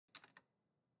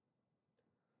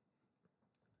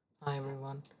Hi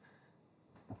everyone.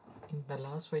 In the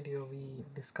last video, we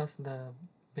discussed the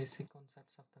basic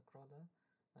concepts of the crawler,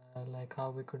 like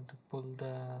how we could pull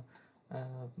the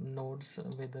nodes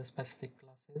with the specific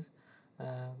classes,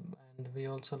 and we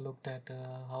also looked at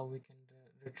how we can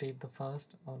retrieve the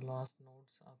first or last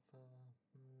nodes of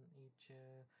each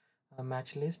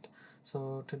match list.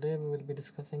 So today we will be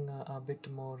discussing a bit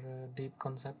more deep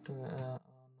concept on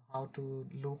how to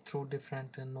loop through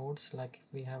different nodes. Like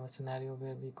if we have a scenario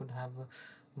where we could have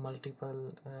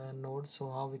multiple nodes, so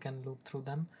how we can loop through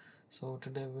them. So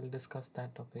today we'll discuss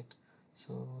that topic.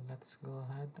 So let's go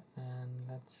ahead and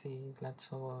let's see.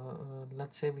 Let's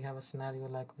say we have a scenario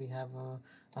like we have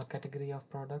a category of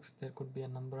products. There could be a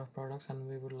number of products, and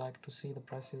we would like to see the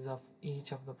prices of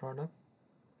each of the product.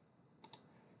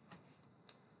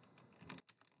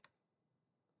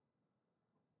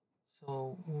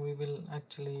 So we will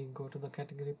actually go to the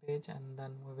category page, and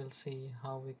then we will see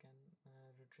how we can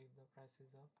retrieve the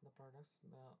prices of the products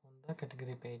on the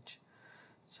category page.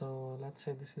 So let's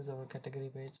say this is our category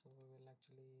page, so we will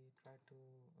actually try to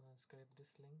scrape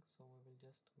this link. So we will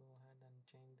just go ahead and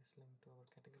change this link to our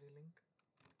category link,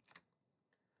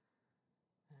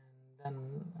 and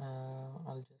then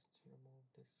I'll just remove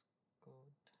this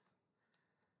code.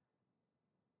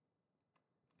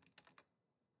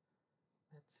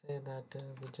 Let's say that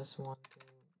we just want to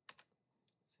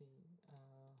see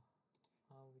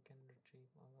how we can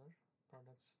retrieve our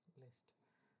products list.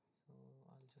 So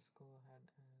I'll just go ahead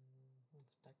and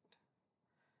inspect,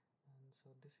 and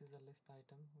so this is a list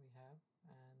item we have,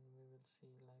 and we will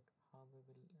see like how we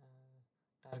will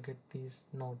target these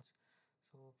nodes.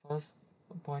 So first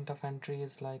point of entry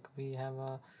is like we have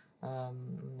a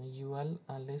UL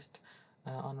a list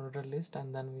on order list,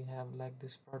 and then we have like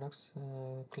this products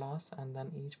class, and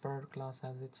then each product class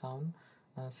has its own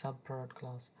sub product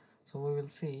class. So we will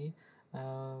see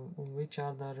which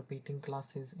are the repeating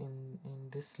classes in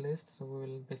this list. So we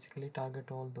will basically target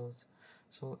all those.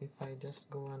 So if I just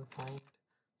go and find,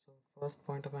 so first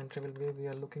point of entry will be we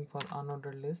are looking for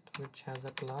unordered list which has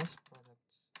a class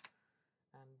products,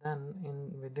 and then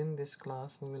in within this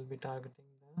class we will be targeting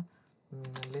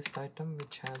the list item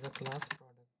which has a class product.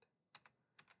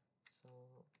 So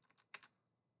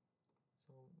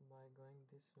so by going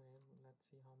this way, let's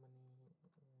see how many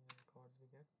records we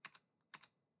get.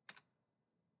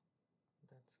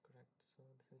 That's correct. So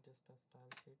this is just a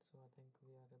style sheet, so I think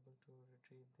we are able to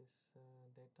retrieve this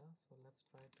data. So let's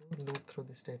try to loop through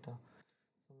this data.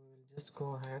 So we will just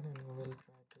go ahead and we will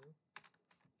try to,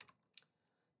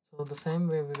 so the same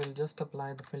way we will just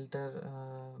apply the filter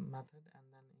method,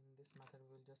 and then in this method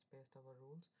we will just paste our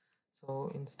rules.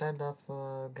 So instead of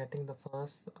getting the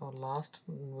first or last,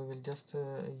 we will just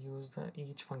use the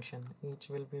each function. Each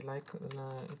will be like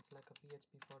it's like a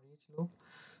PHP for each loop.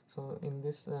 So in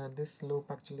this loop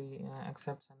actually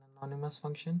accepts an anonymous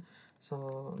function.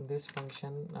 So this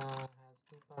function has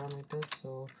two parameters.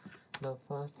 So the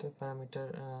first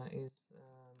parameter is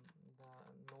the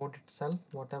node itself,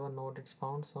 whatever node it's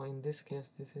found. So in this case,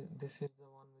 this is the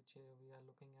one which we are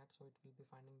looking at, so it will be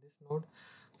finding this node.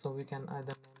 So we can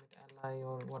either name it li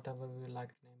or whatever we like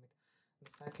to name it. The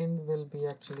second will be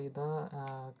actually the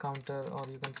counter, or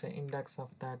you can say index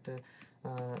of that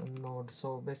node.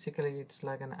 So basically it's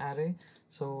like an array,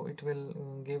 so it will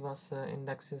give us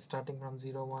indexes starting from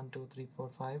 0 1 2 3 4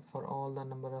 5 for all the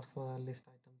number of list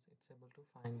items it's able to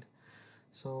find.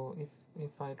 So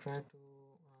if I try to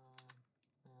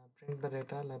print the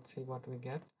data, let's see what we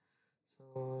get.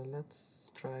 So let's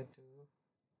try to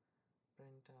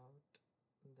print out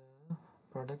the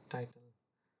product title.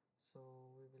 So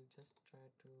we will just try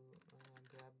to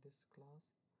grab this class,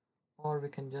 or we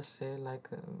can just say like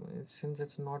since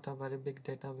it's not a very big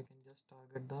data, we can just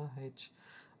target the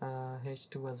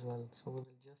h2 as well. So we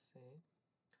will just say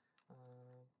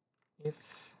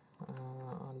if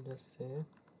I'll just say li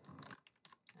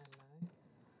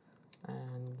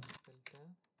and filter,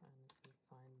 and it will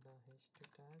find the h2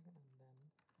 tag, and then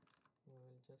we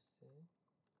will just say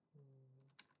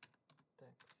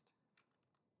text.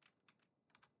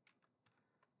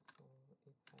 So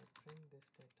if I print this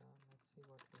data, let's see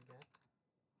what we get.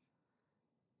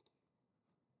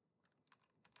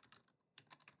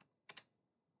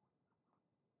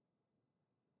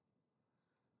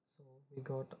 So we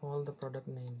got all the product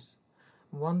names.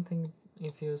 One thing,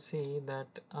 if you see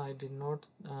that I did not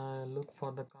look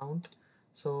for the count.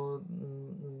 So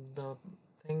the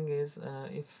thing is,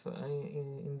 if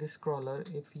in this crawler,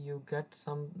 if you get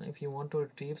some, if you want to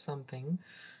retrieve something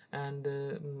and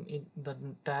the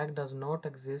tag does not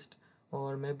exist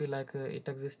or maybe like it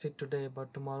existed today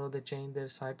but tomorrow they change their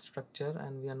site structure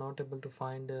and we are not able to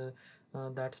find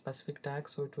that specific tag,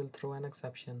 so it will throw an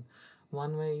exception.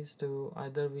 One way is to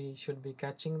either we should be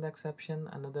catching the exception,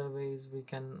 another way is we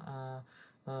can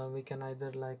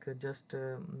either like just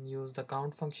use the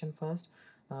count function first.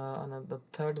 The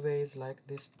third way is like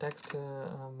this text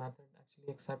method actually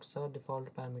accepts a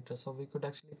default parameter, so we could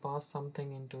actually pass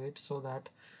something into it so that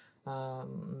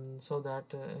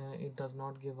it does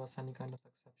not give us any kind of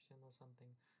exception or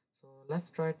something. So let's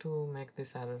try to make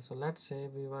this error. So let's say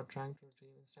we were trying to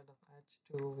retrieve, instead of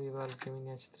h2 we were retrieving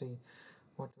h3.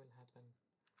 What will happen?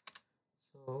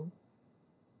 So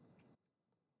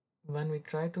when we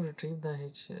try to retrieve the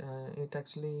it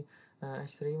actually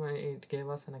h3, when it gave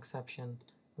us an exception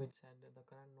which said that the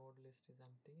current node list is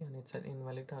empty and it's an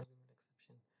invalid argument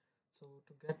exception. So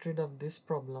to get rid of this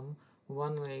problem,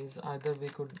 one way is either we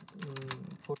could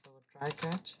put our try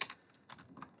catch.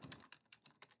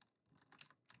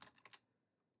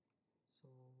 So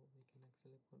we can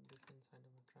actually put this inside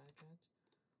of a try catch.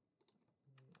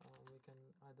 We can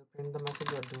either print the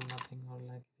message or do nothing, or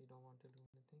like if you don't want to do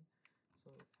anything. So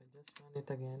if I just run it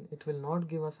again, it will not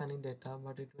give us any data,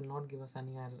 but it will not give us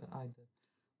any error either.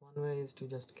 One way is to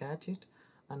just catch it.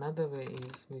 Another way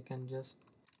is we can just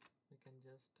put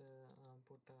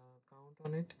a count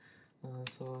on it.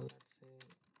 So let's say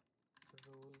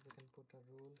rule, we can put a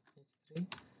rule h3,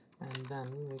 and then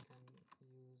we can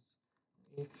use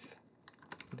if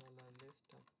 $list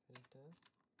of filter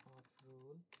of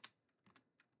rule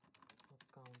of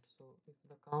count. So if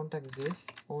the count exists,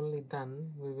 only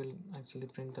then we will actually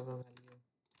print our value.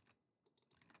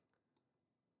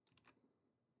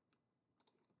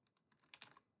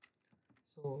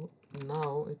 So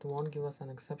now it won't give us an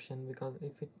exception, because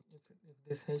if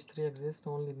this h3 exists,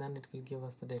 only then it will give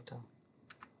us the data.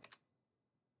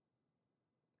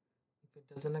 If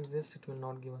it doesn't exist, it will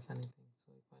not give us anything.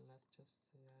 So if let's just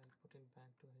say I'll put it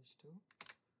back to h2,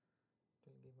 it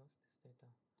will give us this data.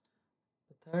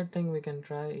 The third thing we can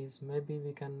try is maybe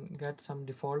we can get some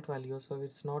default value. So if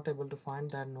it's not able to find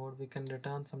that node, we can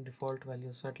return some default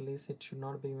value, so at least it should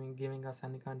not be giving us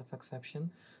any kind of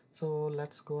exception. So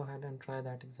let's go ahead and try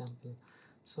that example.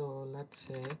 So let's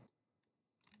say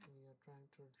we are trying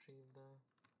to retrieve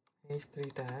the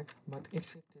h3 tag, but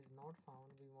if it is not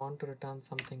found, we want to return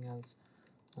something else,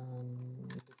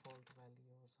 default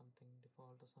value or something,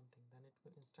 default or something. Then it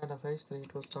will, instead of h3,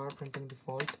 it will start printing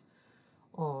default.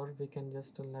 Or we can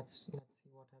just let's see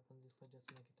what happens if I just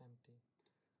make it empty.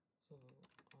 So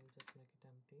I'll just make it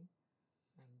empty,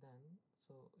 and then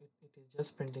so it is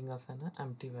just printing us an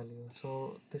empty value.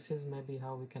 So this is maybe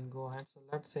how we can go ahead. So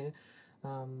let's say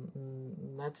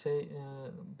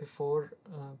before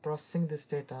processing this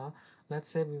data, let's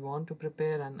say we want to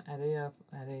prepare an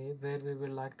array where we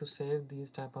would like to save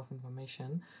these type of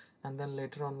information, and then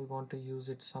later on we want to use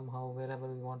it somehow wherever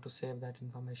we want to save that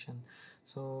information.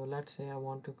 So let's say I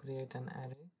want to create an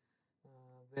array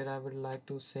where I would like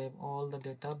to save all the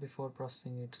data before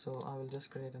processing it. So I will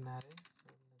just create an array.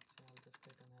 So let's say I'll just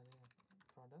create an array of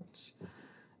products,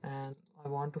 and I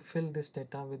want to fill this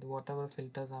data with whatever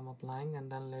filters I'm applying,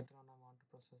 and then later on I want to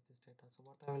process this data. So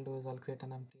what I will do is I'll create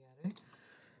an empty array,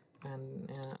 and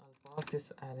I'll pass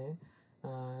this array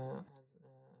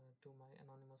to my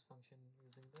anonymous function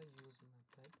using the use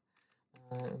method,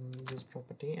 use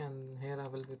property, and here I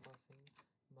will be passing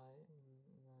by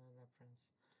reference.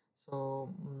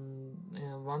 So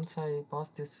once I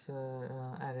pass this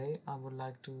array, I would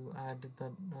like to add the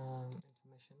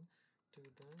information to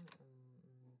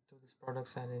this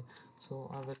products array. So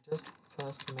I will just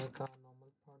first make a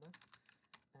normal product,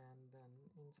 and then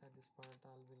inside this product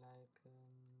I'll be like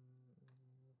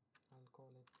I'll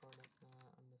call it product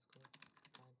underscore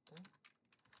title.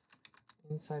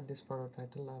 Inside this product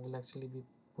title I will actually be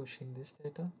pushing this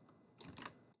data.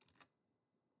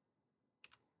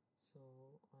 So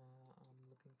I'm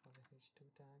looking for the h2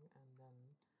 tag, and then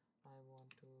I want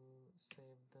to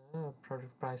save the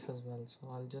product price as well. So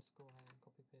I'll just go ahead and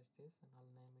copy paste this, and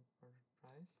I'll name it product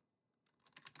price.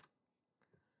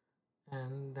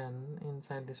 And then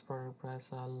inside this product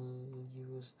price I'll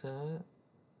use the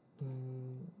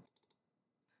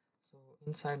so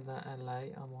inside the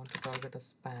li I want to target a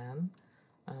span,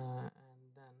 and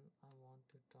then I want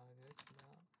to target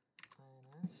the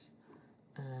ins,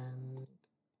 and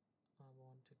I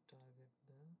want to target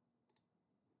the,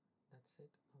 that's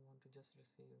it, I want to just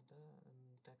receive the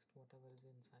text whatever is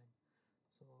inside.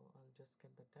 So I'll just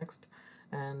get the text,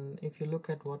 and if you look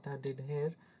at what I did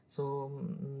here, so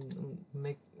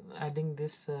adding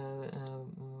this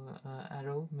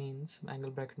arrow means,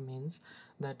 angle bracket means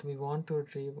that we want to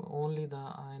retrieve only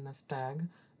the ins tag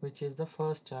which is the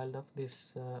first child of this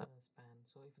span.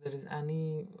 So if there is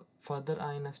any further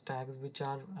INS tags which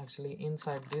are actually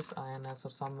inside this INS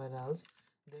or somewhere else,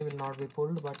 they will not be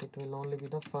pulled, but it will only be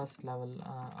the first level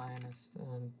INS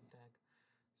tag.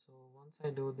 So once I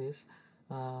do this,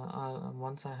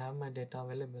 once I have my data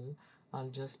available, I'll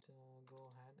just go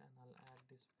ahead and I'll add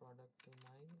this product to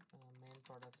my main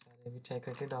products array, which I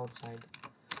created outside.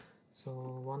 So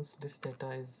once this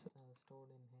data is stored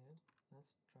in here,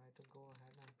 let's try to go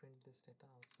ahead and print this data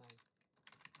outside.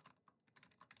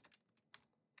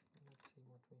 Let's see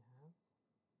what we have.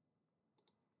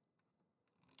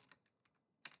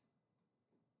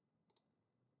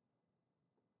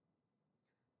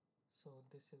 So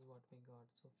this is what we got.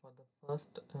 So for the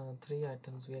first three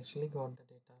items we actually got the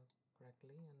data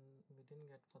correctly, and we didn't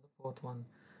get for the fourth one.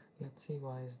 Let's see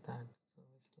why is that. So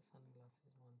it's the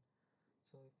sunglasses one.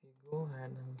 So if you go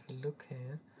ahead and if you look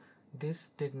here, this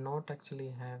did not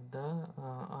actually have the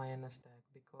INS tag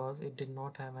because it did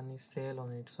not have any sale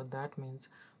on it. So that means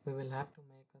we will have to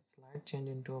make a slight change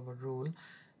into our rule,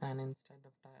 and instead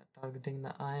of targeting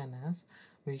the INS,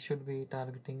 we should be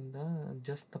targeting the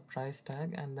just the price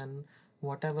tag and then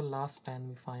whatever last span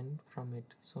we find from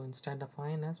it. So instead of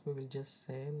INS, we will just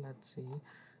say, let's see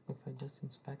if I just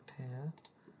inspect here.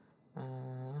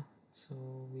 So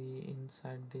we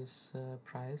inside this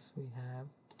price we have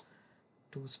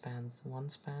two spans, one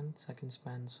span, second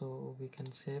span. So we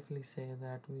can safely say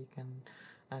that we can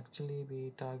actually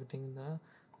be targeting the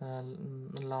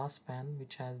last span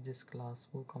which has this class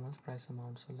WooCommerce price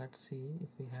amount. So let's see if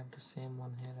we have the same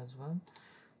one here as well.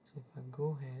 So if I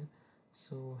go here,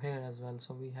 so here as well,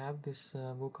 so we have this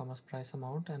WooCommerce price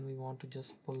amount and we want to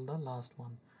just pull the last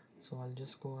one. So I'll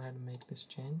just go ahead and make this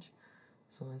change.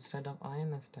 So instead of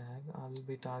INS tag, I will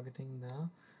be targeting the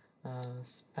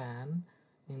span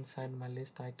inside my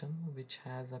list item which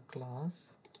has a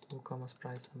class WooCommerce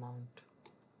price amount.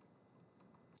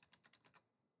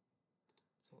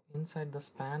 So inside the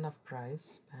span of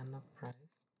price, the span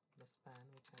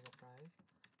which has a price,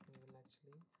 we will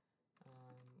actually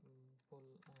pull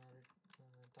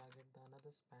target the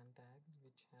another span tag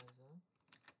which has a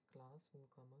class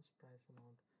WooCommerce price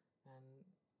amount. And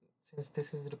since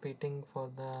this is repeating for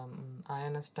the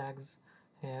INS tags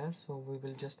here, so we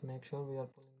will just make sure we are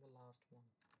pulling the last one.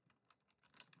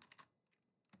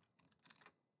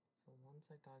 So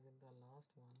once I target the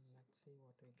last one, let's see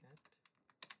what we get.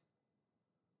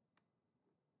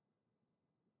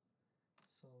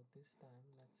 So this time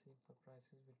let's see if the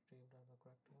prices retrieved are the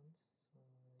correct ones. So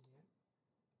yeah,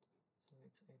 so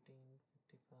it's 18,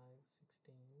 55,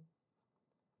 16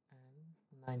 and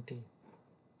 90.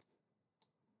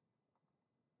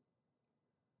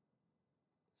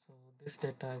 So this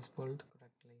data is pulled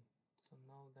correctly. So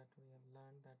now that we have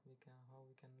learned that we can how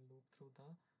we can loop through the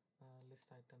list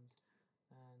items,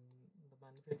 and the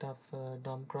benefit of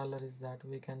DomCrawler is that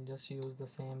we can just use the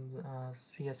same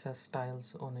CSS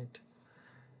styles on it.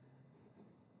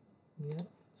 Yeah,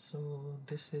 so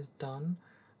this is done.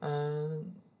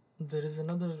 There is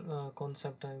another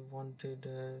concept I wanted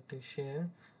to share.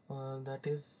 That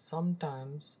is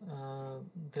sometimes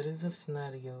there is a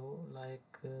scenario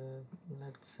like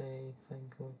let's say if I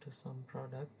go to some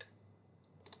product,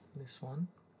 this one,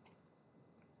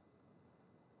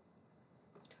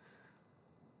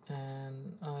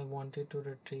 and I wanted to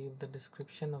retrieve the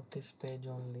description of this page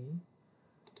only.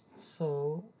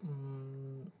 So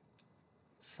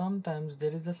sometimes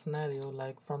there is a scenario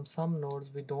like from some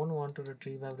nodes we don't want to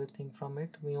retrieve everything from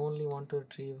it. We only want to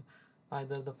retrieve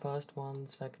either the first one,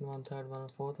 second one, third one, or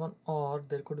fourth one, or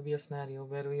there could be a scenario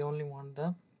where we only want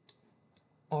the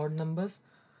odd numbers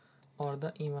or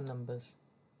the even numbers.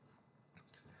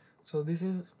 So this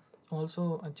is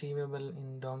also achievable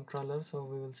in DomCrawler, so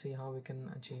we will see how we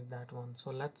can achieve that one.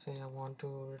 So let's say I want to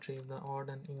retrieve the odd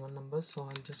and even numbers, so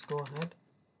I'll just go ahead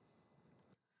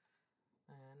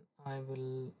and I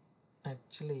will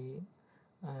actually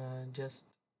just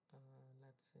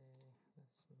let's say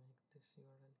let's make this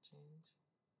URL change,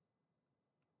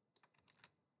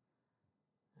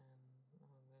 and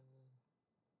I will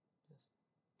just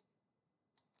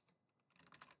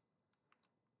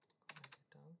comment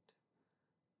it out,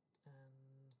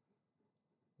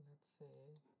 and let's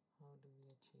say how do we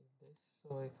achieve this.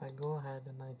 So if I go ahead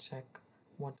and I check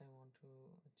what I want to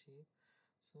achieve,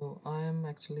 so I am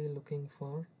actually looking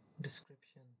for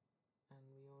description, and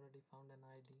we already found an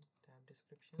ID tab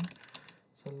description.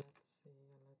 So let's see,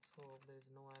 let's hope there is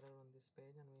no error on this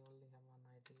page and we only have one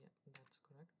ID. That's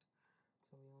correct.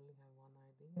 So we only have one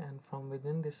ID, and from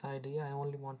within this ID I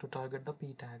only want to target the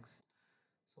p tags.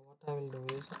 So what I will do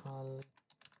is I'll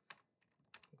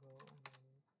go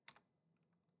and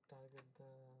target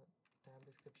the tab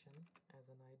description function as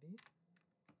an ID,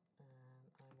 and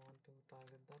I want to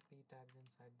target the p tags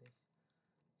inside this.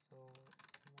 So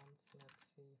once, let's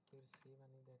see if we receive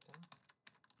any data,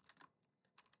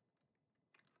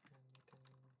 and we can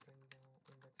print the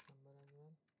index number as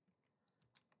well.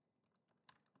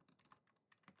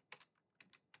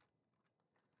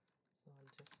 So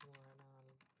I'll just go ahead and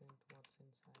I'll print what's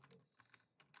inside this.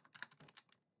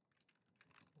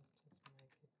 Let's just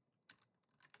make it.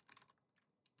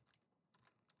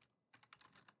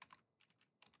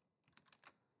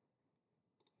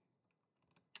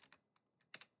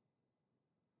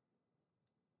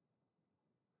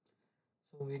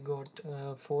 So we got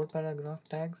 4 paragraph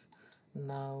tags.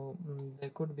 Now there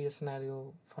could be a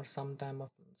scenario for some type of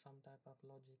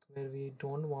logic where we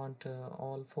don't want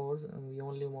all fours, and we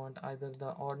only want either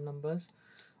the odd numbers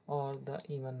or the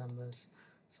even numbers.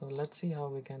 So let's see how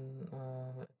we can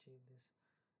achieve this.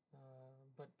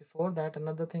 But before that,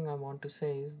 another thing I want to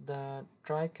say is the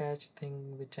try catch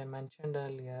thing which I mentioned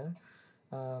earlier.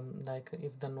 Like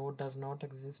if the node does not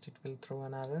exist, it will throw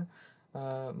an error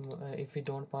if we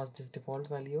don't pass this default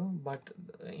value. But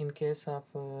in case of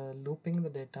looping the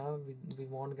data, we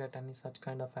won't get any such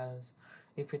kind of errors.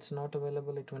 If it's not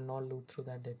available, it will not loop through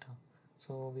that data,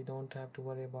 so we don't have to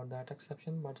worry about that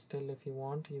exception. But still, if you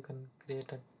want, you can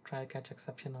create a try catch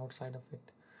exception outside of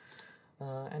it.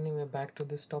 Anyway, back to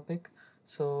this topic.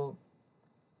 So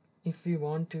if we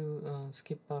want to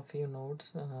skip a few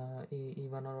nodes,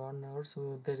 even or odd nodes,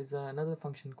 so there is another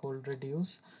function called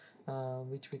reduce,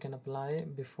 which we can apply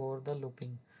before the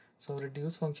looping. So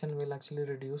reduce function will actually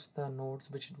reduce the nodes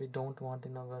which we don't want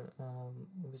in our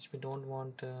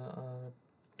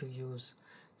to use.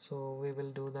 So we will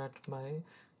do that by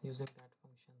using that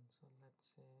function. So let's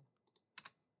say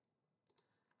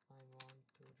I want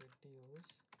to reduce.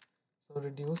 So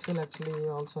reduce will actually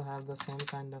also have the same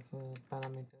kind of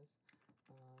parameters.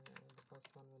 The first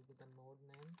one will be the node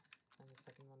name, and the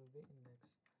second one will be index.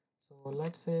 So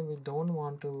let's say we don't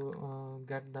want to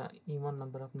get the even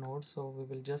number of nodes, so we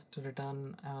will just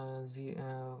return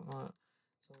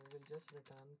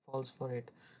false for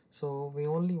it. So we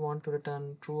only want to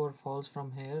return true or false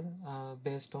from here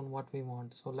based on what we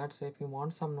want. So let's say if we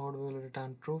want some node, we will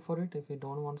return true for it. If we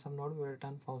don't want some node, we will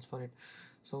return false for it.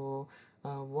 So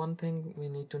one thing we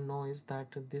need to know is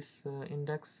that this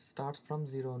index starts from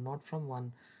 0, not from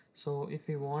 1. So if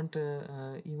we want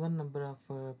even number of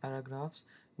paragraphs,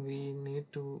 we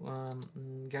need to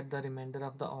get the remainder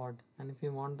of the odd, and if we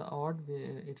want the odd,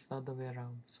 it's the other way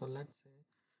around. So let's say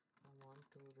I want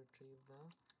to retrieve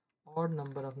the odd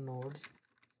number of nodes,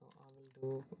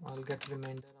 so I'll get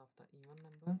remainder of the even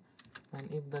number,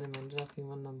 and if the remainder of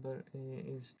even number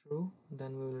is true,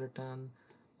 then we will return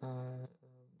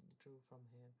true from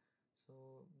here. So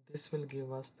this will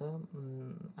give us the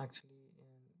actually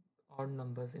odd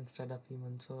numbers instead of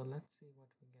even. So let's see what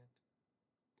we get.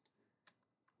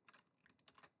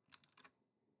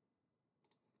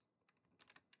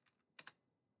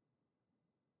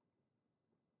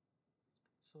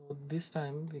 So this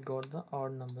time we got the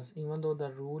odd numbers, even though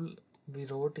the rule we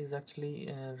wrote is actually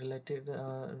related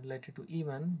to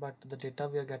even, but the data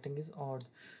we are getting is odd.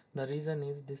 The reason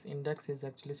is this index is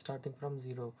actually starting from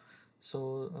 0.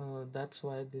 So that's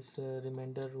why this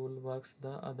remainder rule works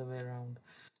the other way around.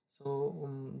 So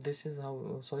this is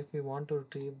how. So if we want to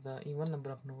retrieve the even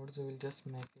number of nodes, we will just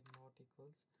make it not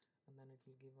equals, and then it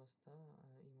will give us the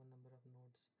even number of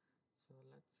nodes. So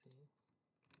let's see.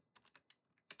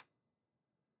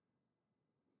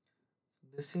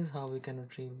 This is how we can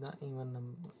retrieve the even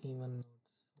nodes.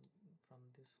 From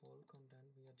this whole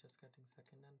content, we are just getting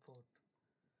second and fourth.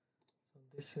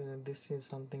 So this is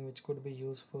something which could be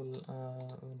useful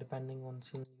depending on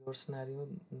your scenario,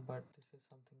 but this is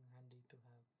something handy to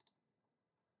have.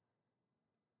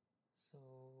 So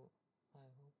I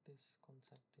hope this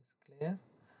concept is clear.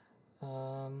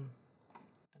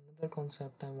 Another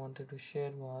concept I wanted to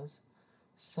share was,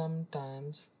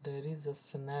 sometimes there is a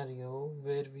scenario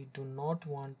where we do not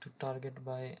want to target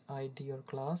by ID or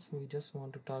class, we just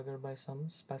want to target by some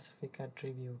specific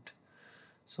attribute.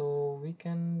 So we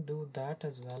can do that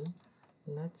as well.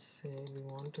 Let's say we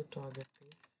want to target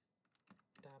this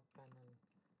tab panel.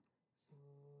 So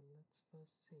let's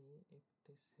first see if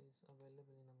this is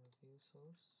available in our view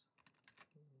source.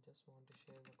 Just want to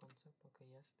share the concept. Okay,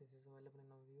 yes, this is available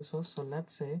in our view source. So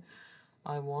let's say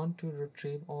I want to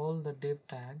retrieve all the div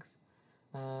tags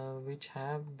which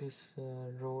have this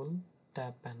role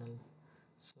tab panel.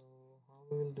 So how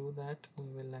we will do that? We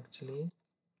will actually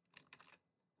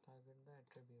target the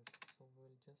attribute. So we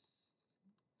will just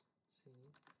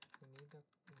see, we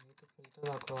need to filter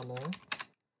a crawler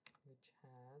which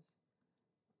has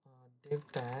div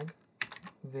tag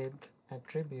with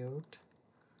attribute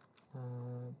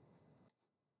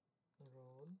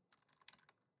role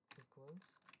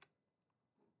equals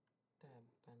tab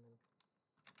panel.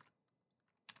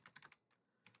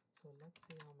 So let's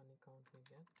see how many count we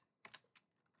get.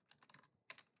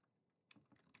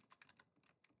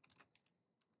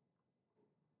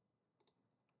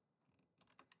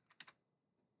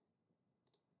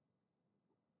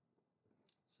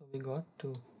 So we got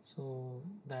 2, so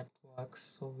that works.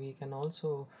 So we can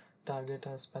also target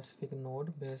a specific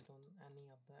node based on any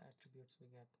of the attributes we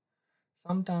get.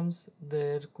 Sometimes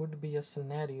there could be a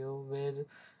scenario where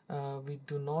we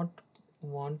do not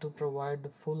want to provide the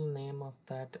full name of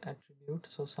that attribute.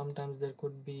 So sometimes there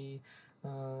could be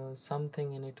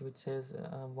something in it which says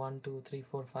 1 2 3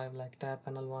 4 5, like tab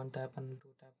panel 1, tab panel 2,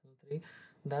 tab panel 3.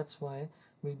 That's why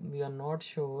we are not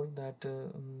sure that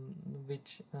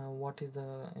which what is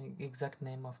the exact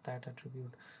name of that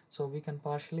attribute. So we can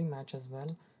partially match as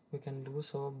well. We can do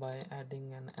so by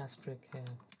adding an asterisk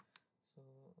here. So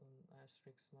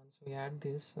asterisk, once we add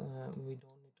this, we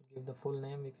don't need to give the full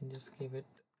name. We can just give it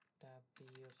tab p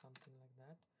or something like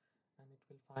that, and it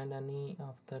will find any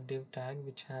of the div tag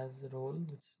which has role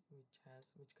which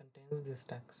contains this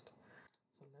text.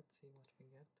 So let's see what we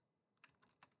get.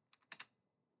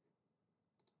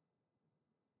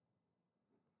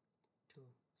 2.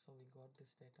 So we got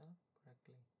this data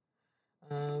correctly.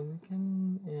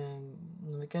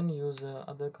 We can use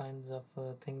other kinds of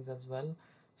things as well.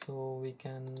 So we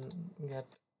can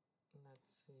get,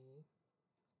 let's see,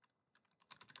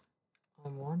 I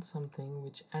want something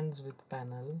which ends with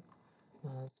panel. So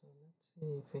let's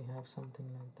see if we have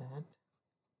something like that.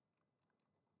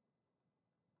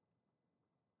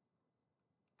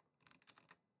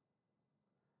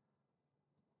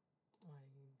 I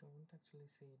don't actually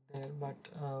see it there, but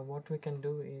what we can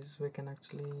do is we can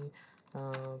actually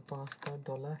pass the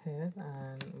dollar here,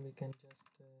 and we can just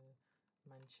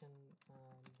mention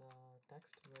the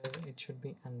text where it should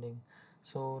be ending.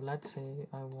 So let's say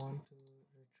I want to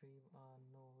retrieve a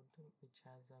node which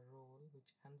has a role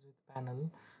which ends with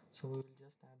panel. So we will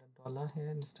just add a dollar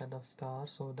here instead of star.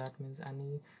 So that means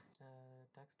any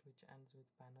text which ends with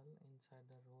panel inside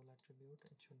the role attribute,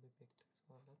 it should be picked.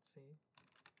 So let's see.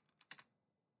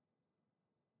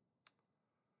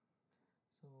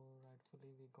 So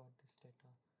rightfully we got this data.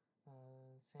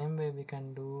 Same way we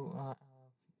can do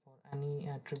for any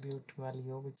attribute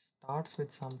value which starts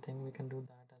with something, we can do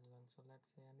that as well. So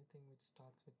let's say anything which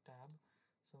starts with tab,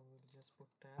 so we'll just put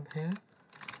tab here,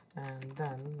 and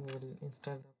then we'll,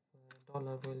 instead of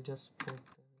dollar, we'll just put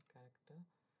character,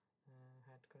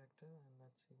 head character, and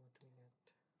let's see what we get.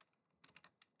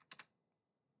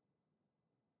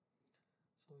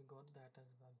 So we got that as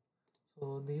well.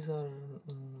 So these are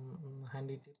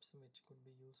handy tips which could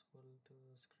be useful to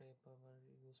scrape our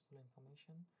useful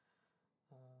information.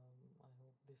 I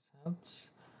hope this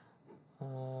helps.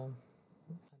 I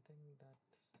think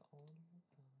that's all.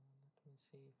 Let me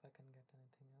see if I can get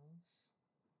anything else.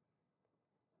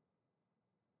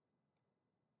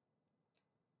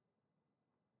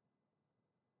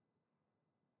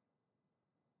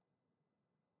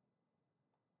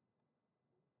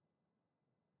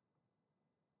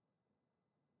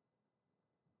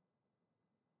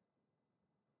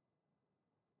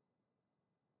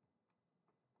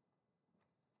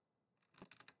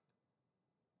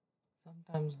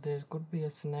 Sometimes there could be a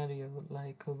scenario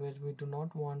like where we do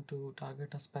not want to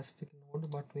target a specific node,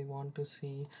 but we want to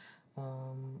see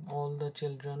all the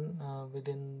children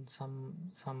within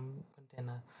some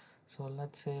container. So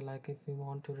let's say, like, if we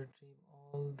want to retrieve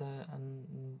all the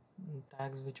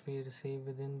tags which we receive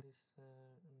within this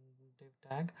div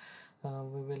tag,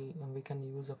 we can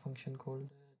use a function called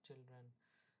children.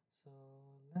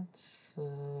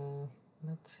 So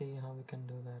let's see how we can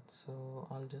do that. So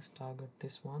I'll just target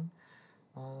this one.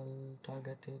 I'll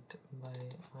target it by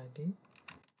ID. So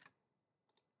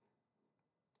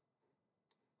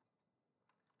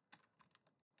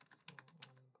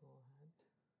I'll go ahead.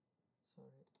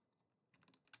 Sorry.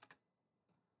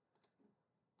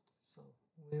 So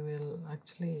we will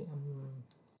actually loop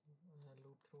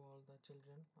through all the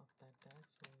children of that tag.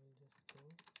 So we'll just go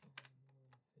and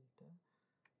we'll filter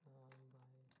by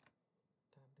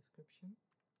tab description.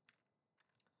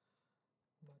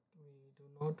 But we do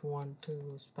not want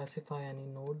to specify any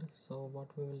node. So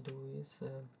what we will do is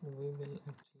we will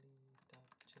actually tap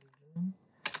children,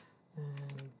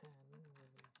 and then we will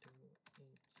do each function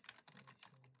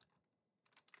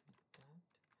like that,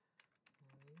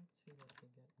 and let's see what we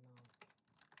get now.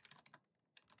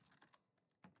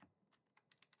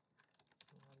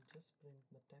 So I'll just print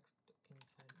the text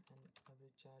inside and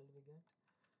every child we get.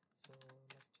 So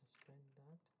let's just print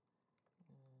that,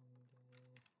 and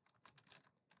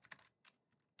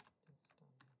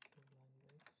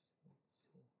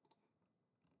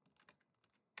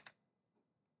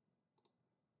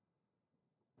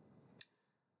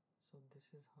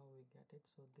this is how we get it.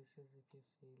 So this is, if you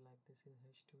see, like this is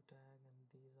h2 tag and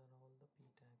these are all the p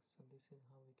tags. So this is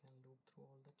how we can loop through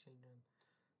all the children.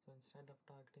 So instead of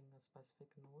targeting a specific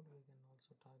node, we can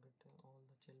also target all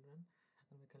the children,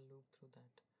 and we can loop through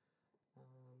that.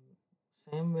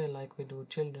 Same way like we do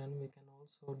children, we can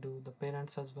also do the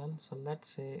parents as well. So let's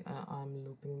say I'm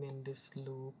looping in this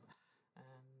loop,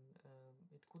 and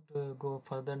it could go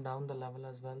further down the level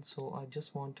as well. So I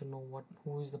just want to know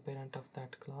who is the parent of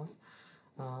that class,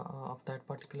 of that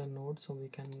particular node, so we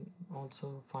can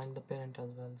also find the parent as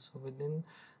well. So within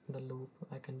the loop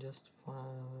I can just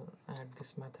add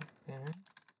this method parent,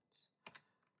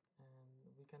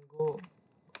 and we can go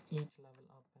each level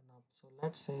up and up. So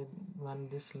let's say when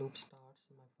this loop starts,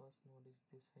 my first node is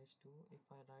this h2. If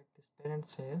I write this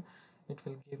parents here, it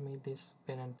will give me this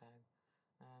parent tag,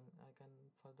 and I can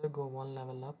further go one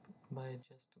level up by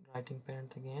just writing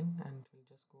parent again, and it will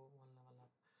just go one level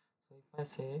up. So if I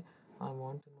say I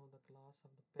want to know the class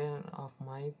of the parent of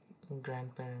my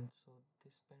grandparent, so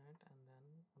this parent, and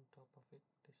then on top of it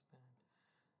this parent,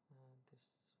 this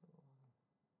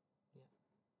yeah.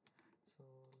 So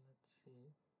let's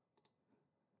see,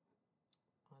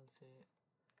 I'll say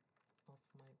of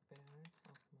my parents,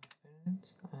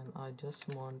 and I just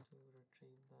want to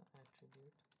retrieve the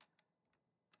attribute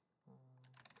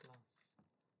class.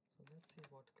 So let's see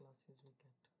what classes we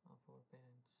get of our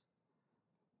parents.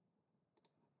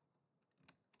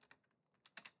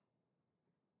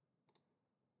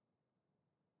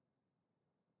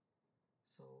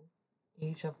 So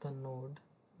each of the node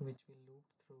which we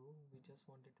looped through, we just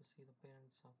wanted to see the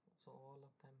parents of, so all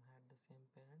of them had the same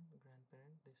parent,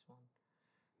 grandparent, this one.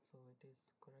 So it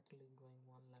is correctly going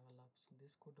one level up. So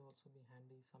this could also be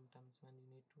handy sometimes when you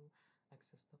need to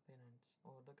access the parents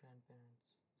or the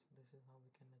grandparents. So this is how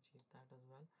we can achieve that as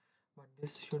well. But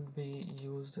this should be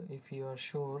used if you are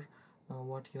sure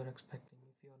what you're expecting.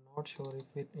 If you're not sure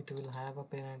if it will have a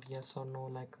parent, yes or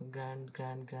no, like a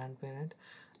grandparent,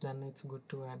 then it's good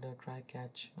to add a try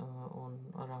catch on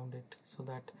around it, so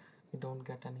that you don't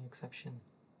get any exception.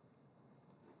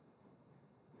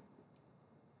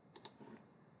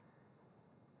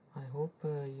 I hope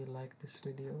you like this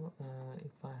video.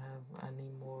 If I have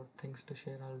any more things to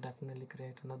share, I'll definitely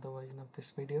create another version of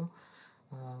this video.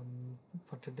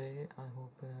 For today, I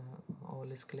hope all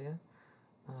is clear.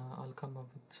 I'll come up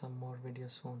with some more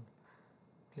videos soon.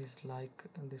 Please like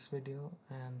this video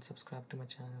and subscribe to my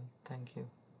channel. Thank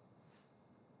you.